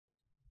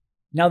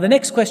Now the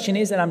next question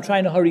is, and I'm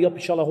trying to hurry up,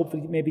 inshallah,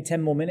 hopefully maybe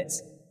 10 more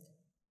minutes.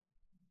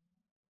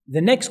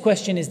 The next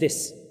question is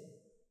this.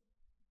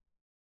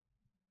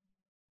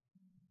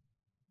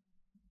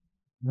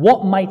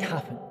 What might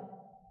happen?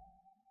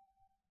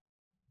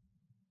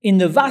 In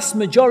the vast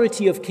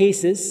majority of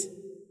cases,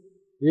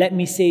 let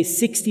me say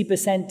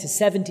 60% to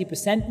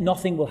 70%,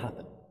 nothing will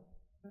happen.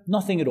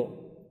 Nothing at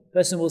all.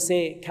 Person will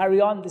say,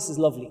 carry on, this is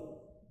lovely.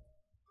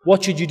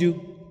 What should you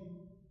do?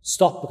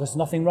 Stop because there's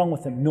nothing wrong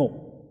with them.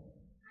 No.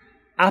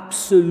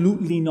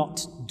 Absolutely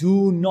not.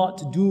 Do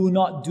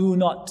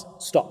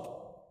not stop.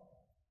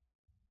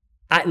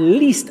 At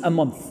least a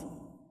month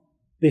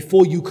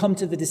before you come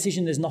to the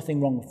decision there's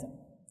nothing wrong with them.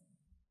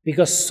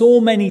 Because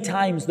so many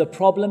times the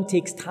problem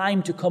takes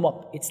time to come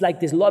up. It's like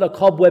there's a lot of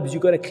cobwebs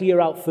you've got to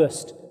clear out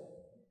first.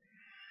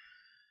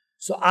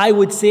 So I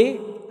would say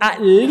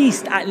at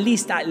least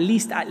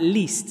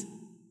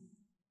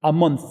a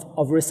month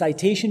of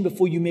recitation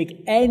before you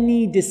make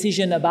any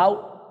decision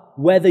about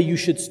whether you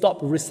should stop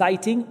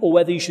reciting or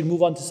whether you should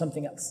move on to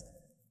something else.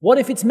 What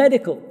if it's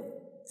medical?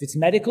 If it's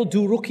medical,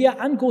 do ruqyah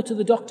and go to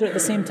the doctor at the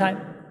same time.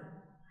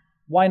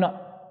 Why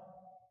not?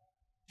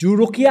 Do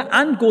ruqyah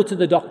and go to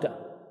the doctor.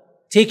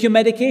 Take your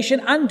medication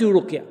and do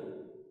ruqyah.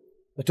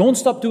 But don't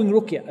stop doing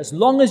ruqyah. As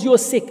long as you're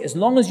sick, as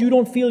long as you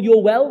don't feel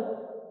you're well,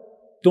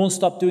 don't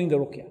stop doing the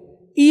ruqyah.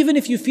 Even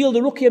if you feel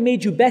the ruqyah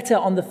made you better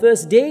on the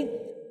first day,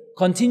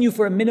 continue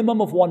for a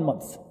minimum of 1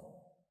 month.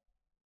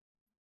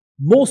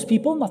 Most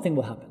people, nothing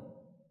will happen.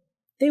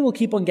 They will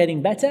keep on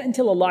getting better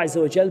until Allah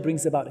Azza wa Jal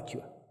brings about a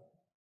cure.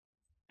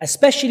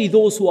 Especially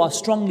those who are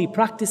strongly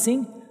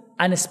practicing,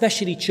 and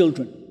especially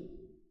children.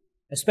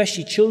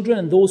 Especially children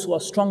and those who are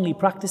strongly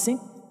practicing.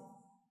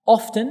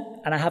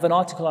 Often, and I have an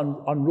article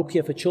on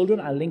ruqyah for children,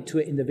 I'll link to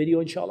it in the video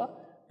inshallah,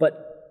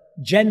 but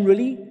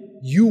generally,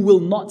 you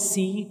will not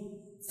see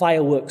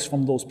fireworks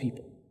from those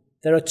people.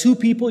 There are two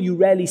people you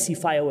rarely see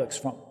fireworks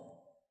from.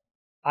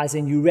 As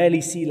in, you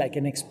rarely see like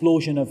an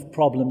explosion of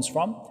problems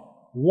from.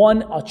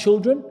 One are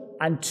children,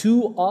 and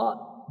two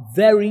are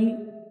very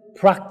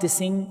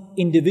practicing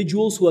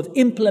individuals who have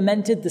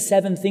implemented the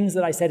 7 things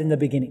that I said in the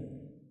beginning.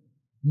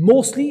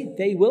 Mostly,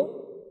 they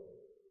will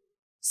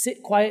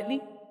sit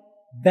quietly,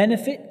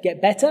 benefit,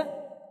 get better,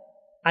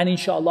 and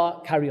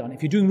inshallah carry on.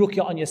 If you're doing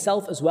ruqyah on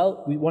yourself as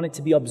well, we want it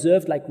to be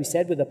observed like we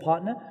said with a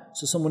partner.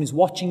 So someone is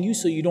watching you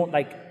so you don't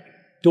like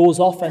doze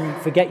off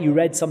and forget you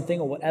read something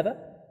or whatever,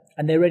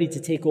 and they're ready to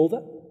take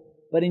over.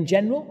 But in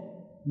general,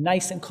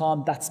 nice and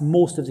calm, that's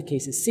most of the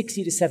cases,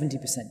 60 to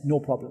 70%, no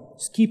problem.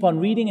 Just keep on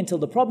reading until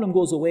the problem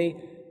goes away.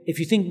 If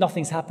you think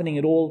nothing's happening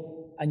at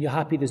all and you're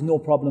happy there's no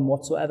problem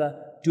whatsoever,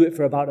 do it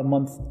for about a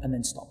month and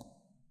then stop.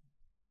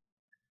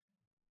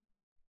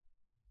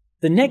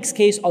 The next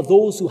case are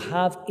those who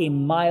have a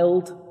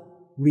mild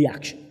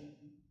reaction.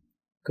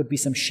 Could be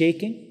some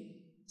shaking,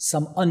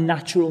 some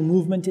unnatural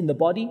movement in the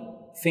body,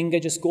 finger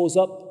just goes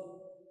up.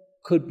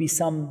 Could be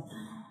some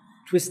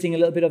twisting a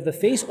little bit of the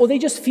face, or they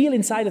just feel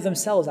inside of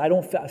themselves, I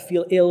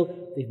feel ill,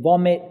 they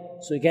vomit.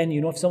 So again,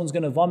 you know, if someone's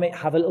going to vomit,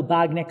 have a little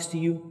bag next to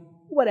you,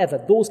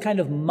 whatever. Those kind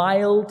of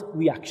mild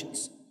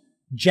reactions.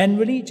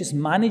 Generally, just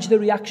manage the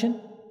reaction,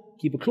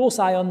 keep a close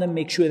eye on them,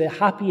 make sure they're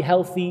happy,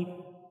 healthy,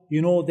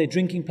 you know, they're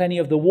drinking plenty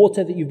of the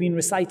water that you've been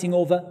reciting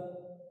over,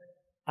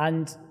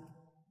 and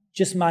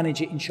just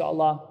manage it,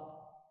 inshallah.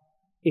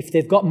 If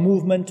they've got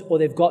movement or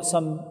they've got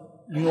some,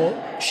 you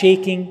know,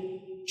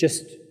 shaking,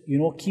 just, you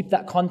know, keep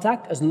that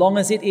contact as long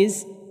as it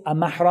is a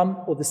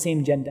mahram or the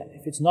same gender.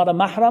 If it's not a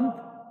mahram,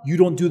 you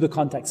don't do the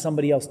contact,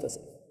 somebody else does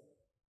it.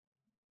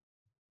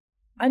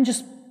 And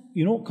just,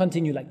 you know,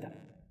 continue like that.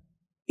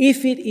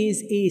 If it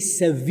is a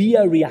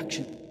severe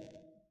reaction,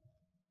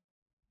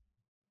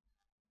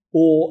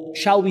 or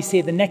shall we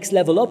say the next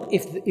level up,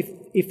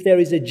 if there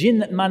is a jinn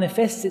that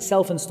manifests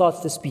itself and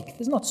starts to speak,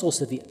 it's not so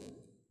severe.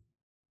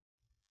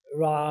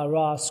 Rah,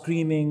 rah,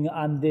 screaming,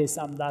 and this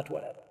and that,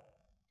 whatever.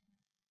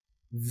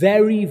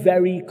 Very,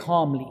 very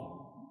calmly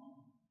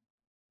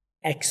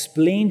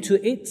explain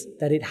to it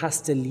that it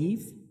has to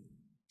leave.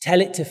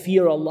 Tell it to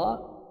fear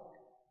Allah.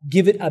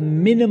 Give it a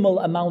minimal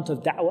amount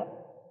of da'wah.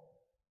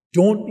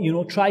 Don't, you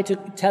know, try to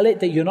tell it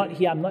that you're not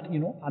here, I'm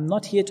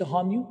not here to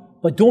harm you.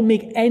 But don't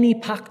make any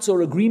pacts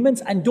or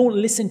agreements, and don't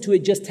listen to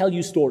it just tell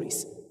you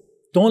stories.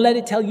 Don't let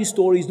it tell you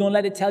stories. Don't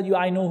let it tell you,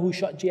 I know who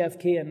shot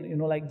JFK. And, you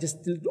know, like, just,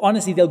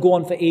 honestly, they'll go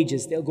on for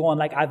ages. They'll go on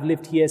like, I've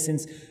lived here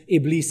since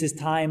Iblis's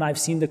time. I've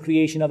seen the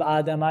creation of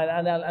Adam.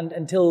 And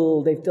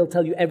until they'll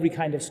tell you every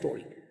kind of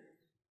story.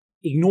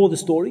 Ignore the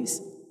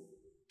stories.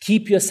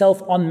 Keep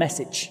yourself on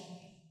message.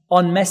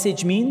 On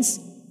message means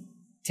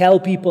tell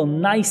people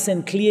nice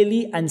and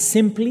clearly and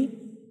simply.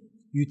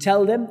 You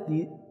tell them,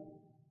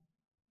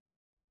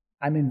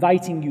 I'm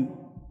inviting you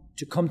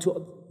to come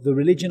to the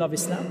religion of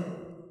Islam.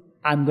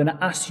 I'm going to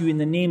ask you in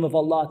the name of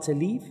Allah to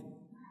leave.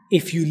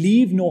 If you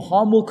leave, no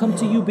harm will come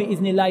to you,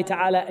 bi'idhnillahi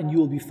ta'ala, and you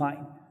will be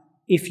fine.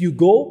 If you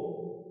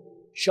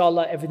go,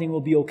 inshallah, everything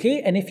will be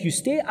okay. And if you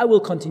stay, I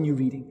will continue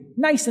reading.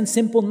 Nice and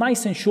simple,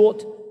 nice and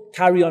short.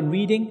 Carry on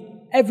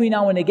reading. Every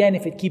now and again,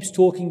 if it keeps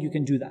talking, you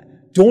can do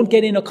that. Don't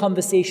get in a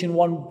conversation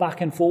one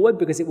back and forward,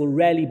 because it will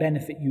rarely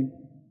benefit you.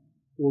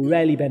 It will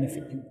rarely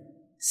benefit you.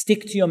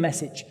 Stick to your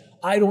message.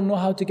 I don't know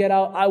how to get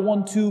out. I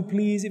want to,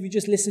 please. If you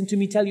just listen to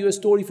me tell you a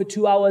story for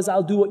 2 hours,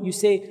 I'll do what you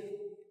say.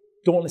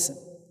 Don't listen.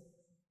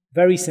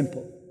 Very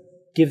simple.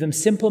 Give them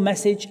simple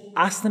message.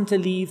 Ask them to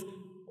leave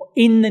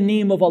in the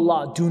name of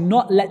Allah. Do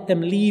not let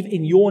them leave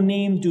in your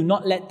name. Do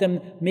not let them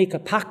make a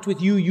pact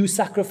with you. You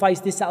sacrifice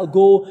this, I'll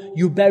go.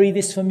 You bury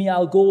this for me,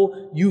 I'll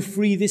go. You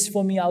free this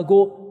for me, I'll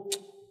go.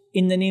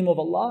 In the name of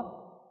Allah,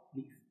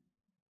 leave.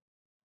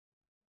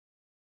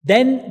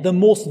 Then the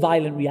most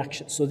violent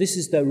reaction. So this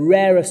is the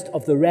rarest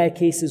of the rare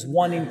cases,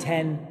 1 in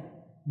 10,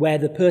 where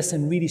the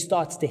person really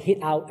starts to hit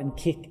out and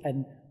kick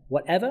and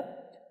whatever.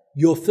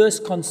 Your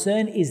first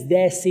concern is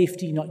their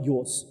safety, not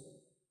yours.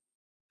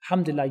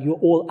 Alhamdulillah, you're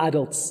all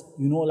adults,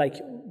 like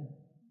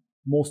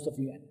most of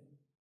you.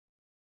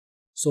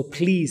 So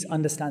please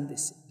understand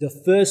this. The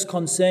first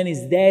concern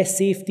is their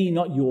safety,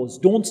 not yours.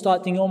 Don't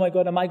start thinking, oh my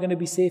God, am I going to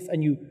be safe?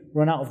 And you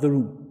run out of the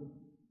room.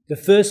 The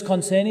first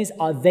concern is,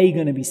 are they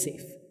going to be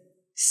safe?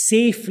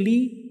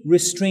 Safely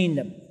restrain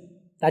them.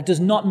 That does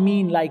not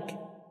mean like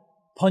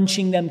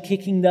punching them,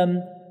 kicking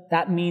them.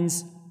 That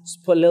means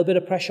just put a little bit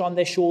of pressure on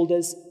their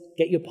shoulders,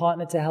 get your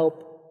partner to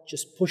help,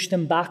 just push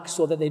them back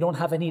so that they don't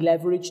have any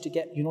leverage to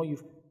get,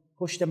 you've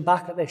pushed them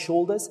back at their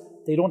shoulders.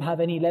 They don't have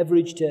any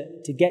leverage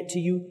to get to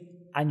you,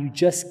 and you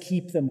just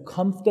keep them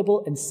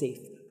comfortable and safe.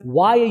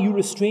 Why are you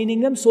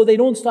restraining them? So they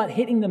don't start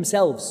hitting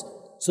themselves.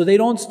 So they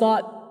don't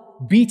start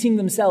beating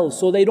themselves.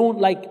 So they don't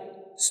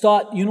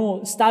start,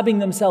 stabbing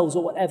themselves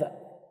or whatever.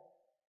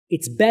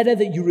 It's better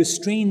that you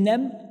restrain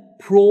them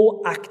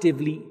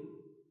proactively.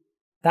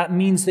 That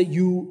means that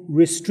you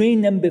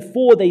restrain them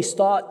before they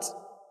start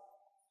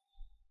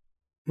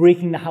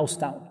breaking the house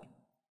down.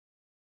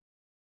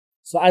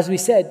 So as we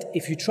said,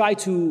 if you try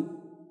to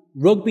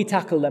rugby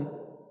tackle them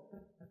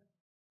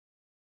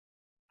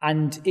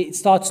and it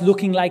starts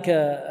looking like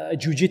a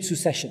jiu-jitsu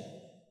session,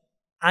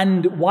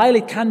 and while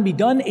it can be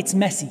done, it's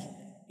messy.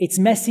 It's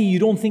messy, you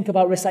don't think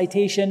about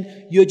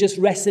recitation, you're just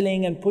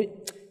wrestling and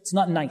it's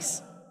not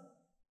nice.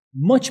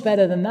 Much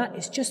better than that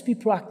is just be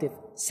proactive.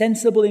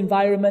 Sensible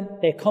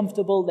environment, they're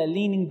comfortable, they're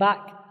leaning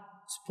back.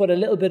 Just put a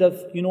little bit of,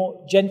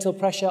 gentle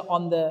pressure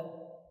on the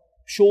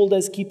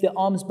shoulders, keep their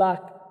arms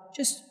back.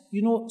 Just,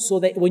 so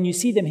that when you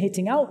see them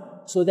hitting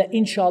out, so that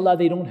inshallah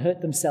they don't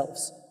hurt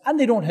themselves and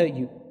they don't hurt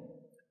you.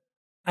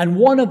 And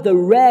one of the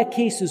rare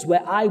cases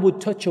where I would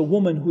touch a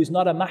woman who is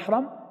not a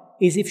mahram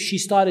is if she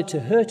started to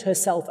hurt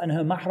herself and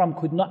her mahram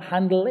could not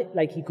handle it,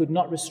 like he could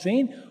not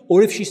restrain,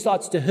 or if she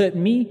starts to hurt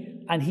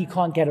me and he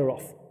can't get her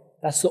off.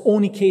 That's the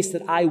only case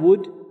that I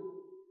would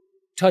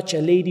touch a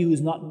lady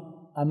who's not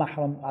a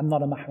mahram. I'm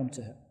not a mahram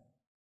to her.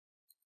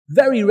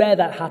 Very rare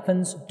that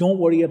happens. Don't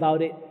worry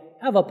about it.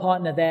 Have a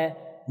partner there.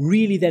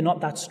 Really, they're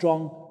not that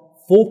strong.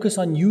 Focus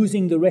on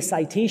using the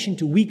recitation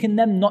to weaken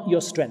them, not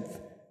your strength.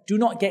 Do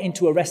not get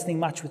into a wrestling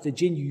match with the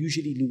jinn. You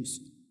usually lose.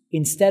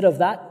 Instead of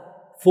that,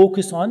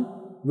 focus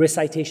on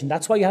recitation.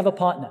 That's why you have a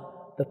partner.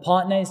 The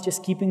partner is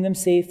just keeping them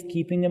safe,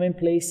 keeping them in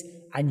place,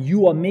 and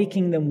you are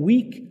making them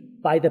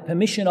weak by the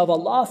permission of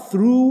Allah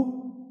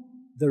through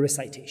the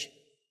recitation.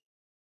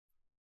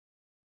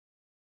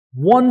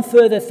 One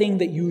further thing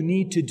that you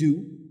need to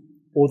do,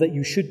 or that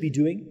you should be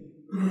doing,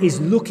 is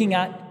looking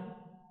at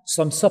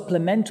some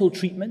supplemental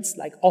treatments,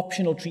 like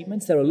optional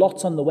treatments. There are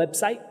lots on the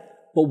website,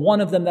 but one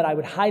of them that I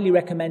would highly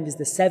recommend is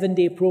the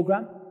 7-day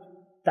program.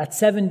 That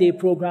 7-day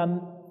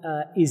program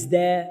is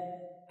there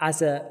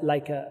as a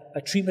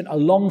treatment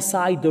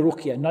alongside the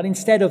Ruqyah, not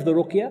instead of the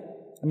Ruqyah.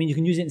 I mean, you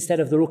can use it instead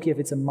of the Ruqyah if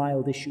it's a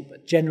mild issue,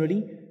 but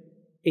generally,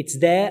 it's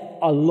there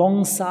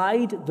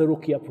alongside the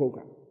Ruqyah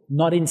program,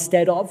 not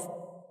instead of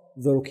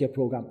the Ruqyah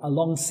program,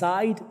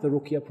 alongside the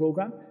Ruqyah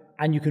program.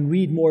 And you can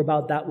read more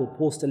about that. We'll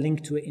post a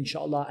link to it,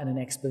 inshallah, and an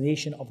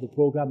explanation of the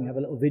program. We have a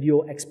little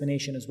video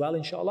explanation as well,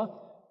 inshallah.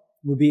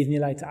 We'll be,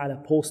 bi'idhnillah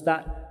ta'ala, post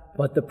that.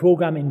 But the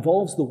program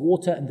involves the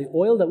water and the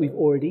oil that we've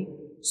already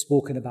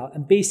spoken about.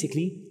 And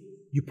basically,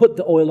 you put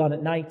the oil on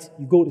at night,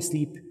 you go to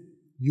sleep,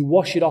 you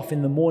wash it off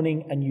in the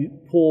morning, and you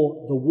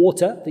pour the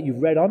water that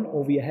you've read on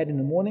over your head in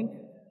the morning,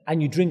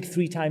 and you drink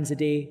 3 times a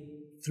day,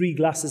 3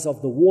 glasses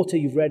of the water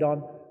you've read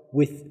on,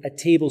 with a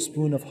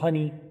tablespoon of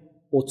honey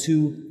or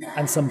 2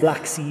 and some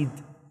black seeds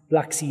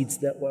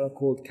that were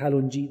called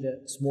kalunji,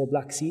 the small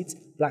black seeds,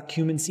 black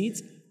cumin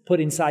seeds, put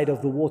inside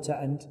of the water,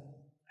 and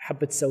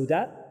habbat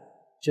sauda,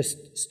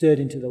 just stirred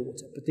into the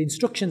water. But the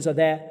instructions are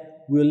there.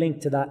 We'll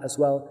link to that as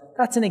well.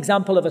 That's an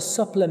example of a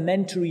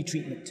supplementary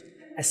treatment,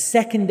 a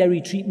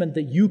secondary treatment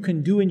that you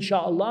can do,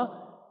 inshallah,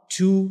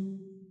 to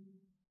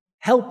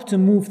help to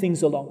move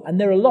things along. And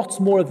there are lots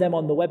more of them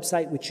on the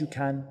website which you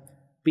can,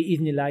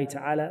 bi'idhnillah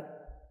ta'ala,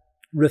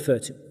 refer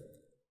to.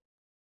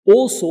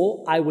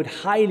 Also, I would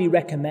highly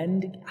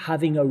recommend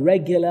having a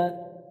regular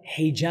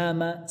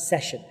hijama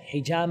session.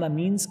 Hijama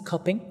means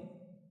cupping.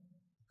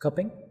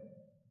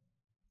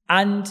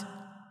 And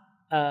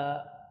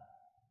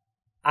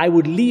I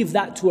would leave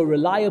that to a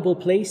reliable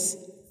place,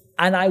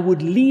 and I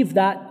would leave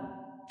that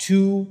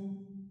to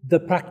the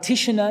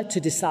practitioner to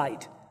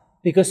decide.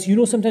 Because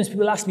sometimes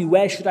people ask me,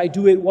 where should I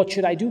do it? What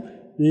should I do?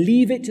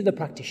 Leave it to the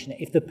practitioner.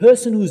 If the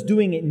person who's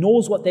doing it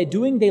knows what they're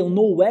doing, they'll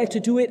know where to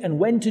do it and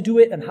when to do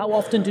it and how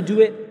often to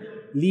do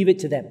it. Leave it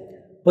to them.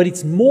 But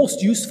it's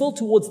most useful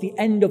towards the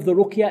end of the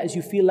ruqyah, as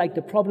you feel like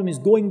the problem is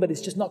going but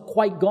it's just not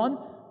quite gone.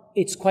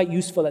 It's quite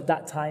useful at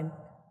that time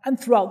and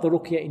throughout the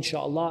ruqyah,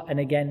 inshallah. And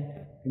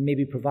again, we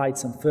maybe provide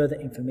some further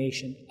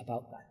information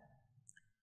about